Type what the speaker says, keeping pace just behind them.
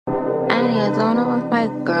Johnny, I don't know with my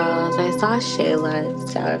girls. I saw Shayla and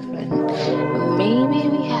stuff, and maybe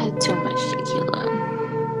we had too much tequila.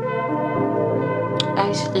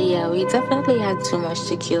 Actually, yeah, we definitely had too much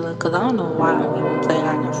tequila, because I don't know why I'm even playing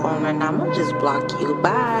on the phone right now. I'm gonna just block you.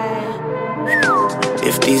 Bye.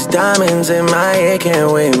 If these diamonds in my head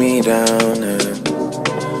can't weigh me down,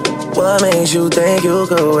 what makes you think you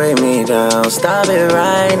could weigh me down? Stop it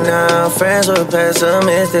right now. Friends were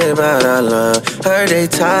pessimistic about our love. Heard they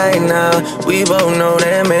tight now. We both know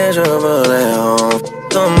they're miserable at home.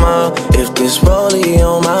 Come on, if this rollie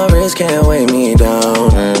on my wrist can't weigh me down,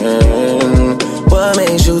 what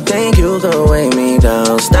makes you think you could weigh me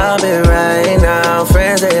down? Stop it right now.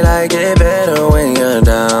 Friends, they like it better when you're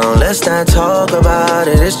down. Let's not talk about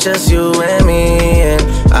it, it's just you and me. And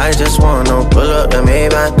I just wanna pull up the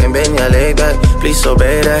Maybach and bend your leg back. Please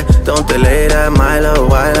obey that, don't delay that. My love,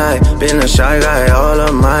 why lie? Been a shy guy all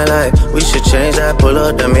of my life. We should change that. Pull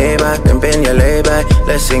up the Maybach and bend your leg back.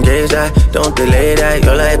 Let's engage that, don't delay that.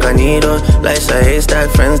 You're like a needle, life's a haystack.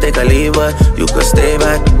 Friends, they can leave, but you could stay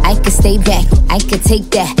back. I could stay back, I could take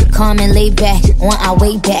that. Calm and lay back, on our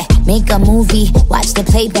way back. Make a movie, watch the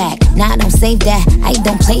playback. Nah, don't save that, I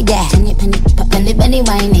don't play that. Penny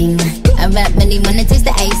whining. I rap really wanna taste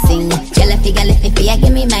the icing. Jellyfy, I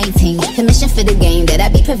give me my ting. Permission for the game that I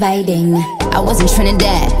be providing. I was in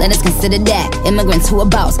Trinidad, let us consider that. Immigrant to a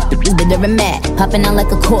boss, bitches bitter and mad. Hopping out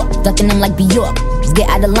like a cork, ducking them like Bjork. Just get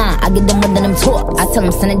out of line, I get them with them talk. I tell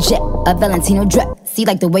them send a jet, a Valentino drip. See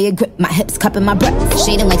like the way you grip, my hips cupping my breath.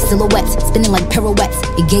 Shading like silhouettes, spinning like pirouettes.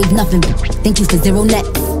 It gave nothing, thank you for zero net.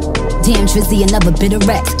 Damn Trizzy, another bit of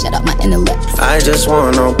rats. Shut up my intellect. I just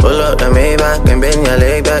wanna pull up the Maybach and bend your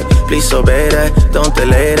leg back. Please obey that, don't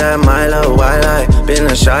delay that. My love, why lie? Been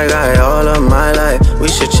a shy guy all of my life. We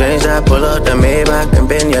should change that. Pull up the Maybach and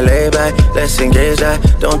bend your leg back. Let's engage that,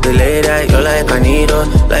 don't delay that. You're like a needle,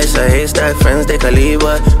 life's a haystack. Friends, they can leave,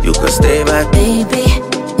 but you could stay back. Baby,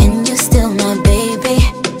 and you're still my baby.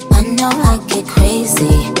 I know I get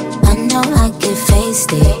crazy, I know I get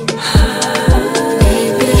feisty.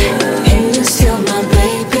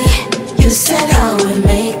 You said I would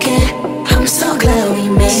make it. I'm so glad we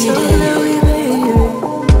made it.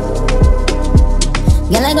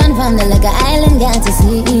 Girl, I gone from the liquor island, got to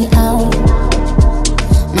CEO.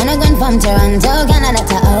 Man, I gone from Toronto, Canada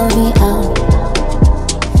to OVO.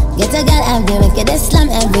 Get a girl out the wickedest slum,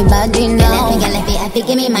 everybody know. Girl,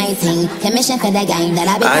 give me my thing. Commission for the game that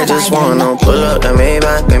I be providing. I just wanna pull up the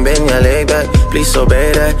Maybach and bend your leg back. Please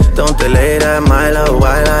obey that, don't delay that. My love,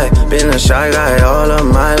 why lie? Been a shy guy all of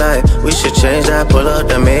my life. We should change that. Pull up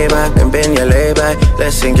the Maybach and bend your leg back.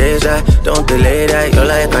 Let's engage that, don't delay that. You're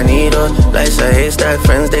like a needle, life's a haystack.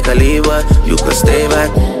 Friends, they can leave, but you could stay back.